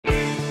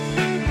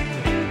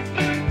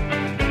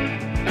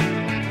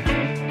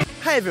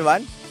Hi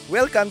everyone!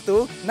 Welcome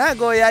to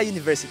Nagoya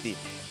University.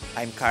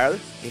 I'm Karl,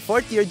 a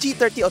fourth-year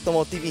G30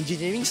 Automotive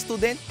Engineering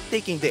student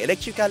taking the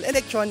Electrical,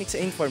 Electronics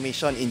and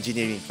Information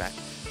Engineering track.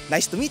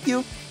 Nice to meet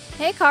you!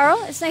 Hey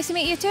Karl, it's nice to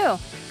meet you too.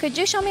 Could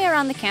you show me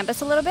around the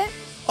campus a little bit?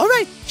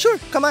 Alright, sure,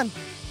 come on!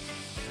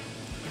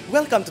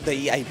 Welcome to the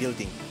EI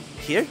building.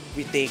 Here,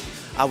 we take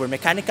our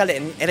mechanical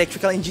and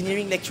electrical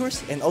engineering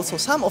lectures and also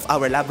some of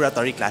our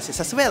laboratory classes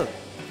as well.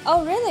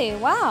 Oh really?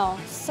 Wow.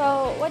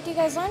 So what do you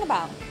guys learn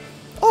about?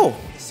 Oh,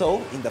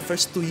 so in the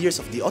first 2 years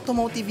of the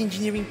Automotive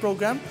Engineering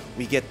program,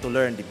 we get to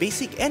learn the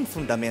basic and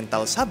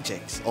fundamental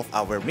subjects of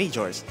our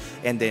majors.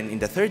 And then in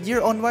the third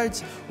year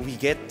onwards, we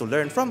get to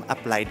learn from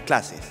applied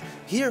classes.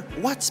 Here,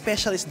 what's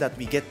special is that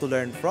we get to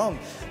learn from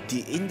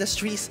the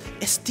industry's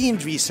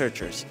esteemed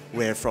researchers,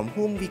 from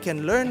whom we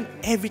can learn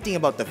everything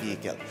about the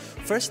vehicle.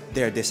 First,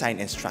 their design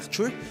and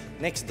structure.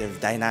 Next, their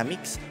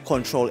dynamics,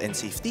 control and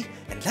safety.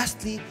 And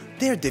lastly,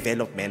 their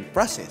development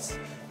process.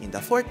 In the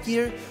fourth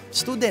year,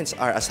 students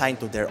are assigned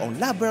to their own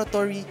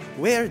laboratory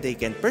where they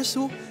can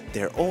pursue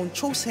their own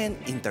chosen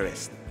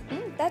interest.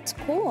 That's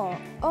cool.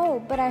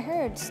 Oh, but I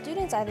heard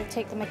students either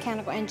take the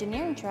mechanical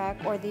engineering track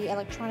or the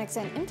electronics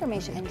and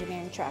information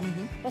engineering track.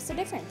 What's the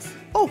difference?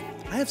 Oh,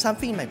 I have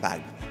something in my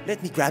bag.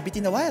 Let me grab it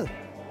in a while.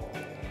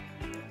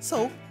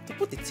 So, to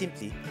put it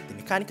simply, the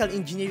mechanical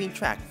engineering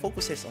track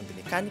focuses on the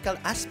mechanical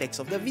aspects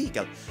of the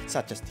vehicle,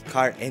 such as the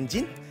car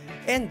engine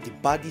and the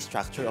body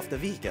structure of the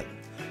vehicle.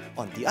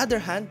 On the other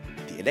hand,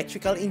 the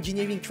electrical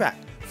engineering track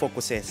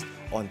focuses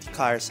on the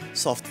car's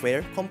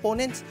software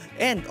components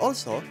and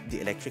also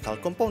the electrical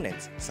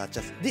components, such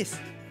as this.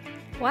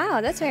 Wow,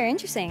 that's very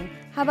interesting.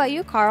 How about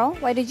you, Karl?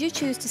 Why did you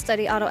choose to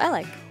study Auto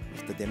Elec?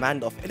 With the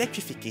demand of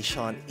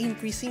electrification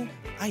increasing,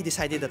 I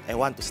decided that I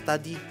want to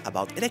study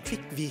about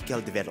electric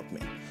vehicle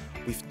development.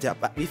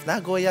 With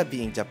Nagoya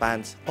being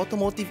Japan's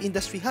automotive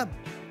industry hub,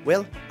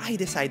 well, I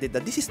decided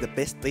that this is the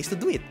best place to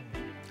do it.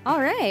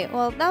 Alright,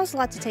 well that was a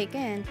lot to take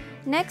in.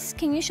 Next,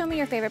 can you show me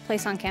your favorite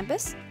place on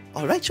campus?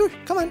 Alright, sure,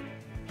 come on.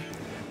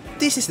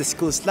 This is the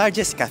school's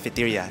largest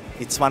cafeteria.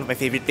 It's one of my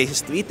favorite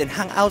places to eat and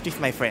hang out with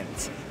my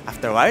friends.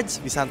 Afterwards,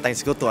 we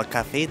sometimes go to a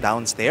cafe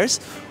downstairs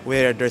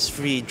where there's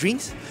free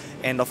drinks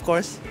and of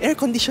course, air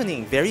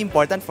conditioning, very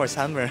important for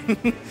summer.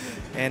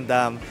 And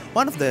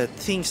one of the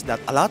things that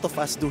a lot of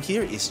us do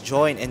here is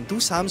join and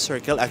do some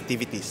circle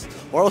activities,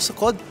 or also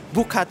called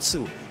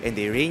bukatsu, and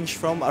they range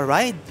from a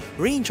wide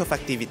range of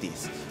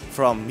activities,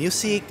 from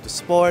music to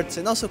sports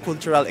and also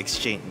cultural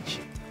exchange.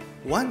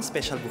 One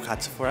special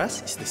bukatsu for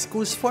us is the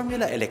school's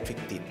Formula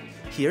Electric team.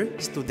 Here,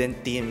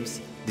 student teams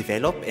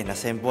develop and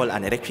assemble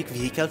an electric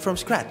vehicle from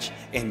scratch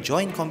and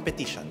join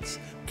competitions.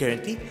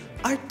 Currently,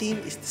 our team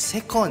is the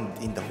second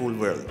in the whole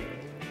world.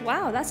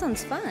 Wow, that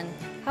sounds fun.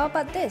 How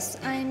about this?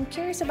 I'm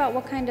curious about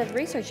what kind of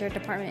research your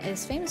department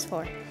is famous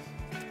for.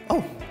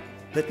 Oh,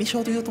 let me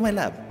show you to my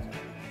lab.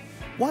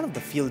 One of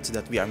the fields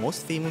that we are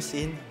most famous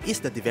in is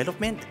the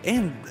development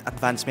and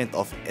advancement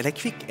of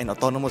electric and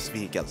autonomous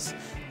vehicles.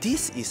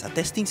 This is a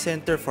testing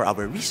center for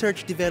our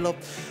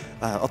research-developed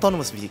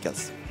autonomous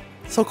vehicles.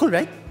 So cool,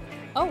 right?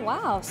 Oh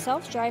wow,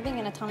 self-driving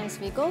and autonomous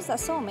vehicles?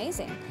 That's so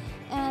amazing.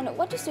 And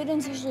what do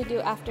students usually do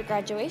after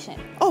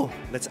graduation? Oh,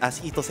 let's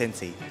ask Ito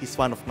Sensei. He's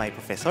one of my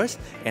professors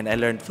and I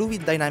learned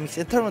fluid dynamics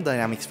and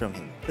thermodynamics from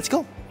him. Let's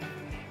go!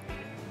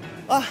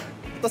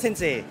 Ito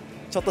Sensei,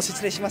 ちょっと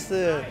失礼します。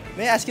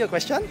May I ask you a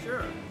question?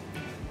 Sure.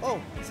 Oh,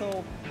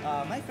 so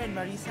my friend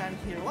Marie-san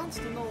here wants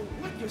to know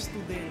what your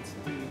students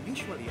do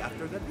usually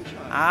after graduation.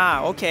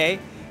 Okay.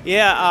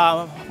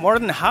 Yeah, more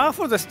than half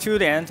of the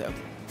students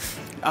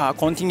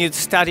continue to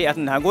study at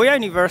Nagoya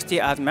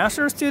University as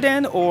master's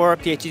student or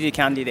PhD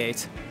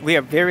candidates. We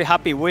are very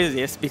happy with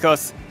this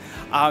because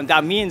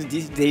that means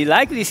they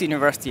like this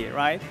university,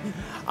 right?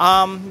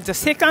 The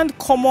second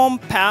common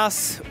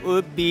path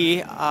would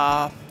be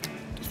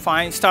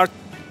start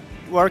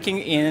working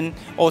in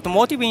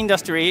automotive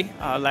industry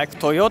like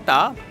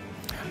Toyota.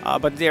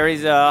 But there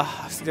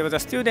was a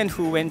student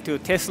who went to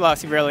Tesla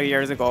several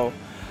years ago.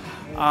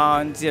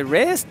 The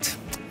rest,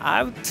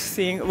 I would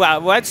think,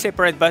 well, it's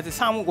separate, but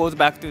some goes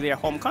back to their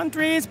home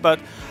countries. But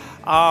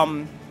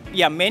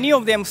yeah, many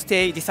of them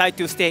decide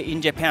to stay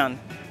in Japan.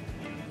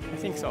 I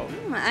think so.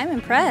 I'm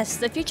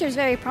impressed. The future is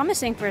very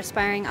promising for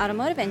aspiring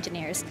automotive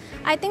engineers.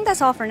 I think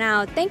that's all for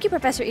now. Thank you,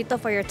 Professor Ito,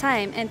 for your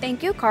time, and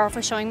thank you, Karl,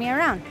 for showing me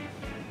around.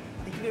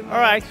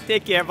 All right,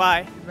 take care,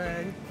 bye.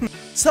 Bye.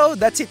 So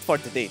that's it for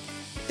today.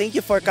 Thank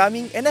you for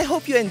coming and I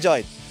hope you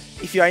enjoyed.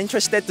 If you are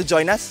interested to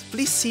join us,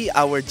 please see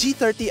our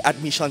G30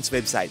 admissions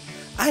website.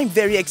 I'm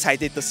very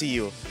excited to see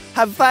you.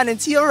 Have fun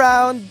and see you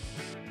around!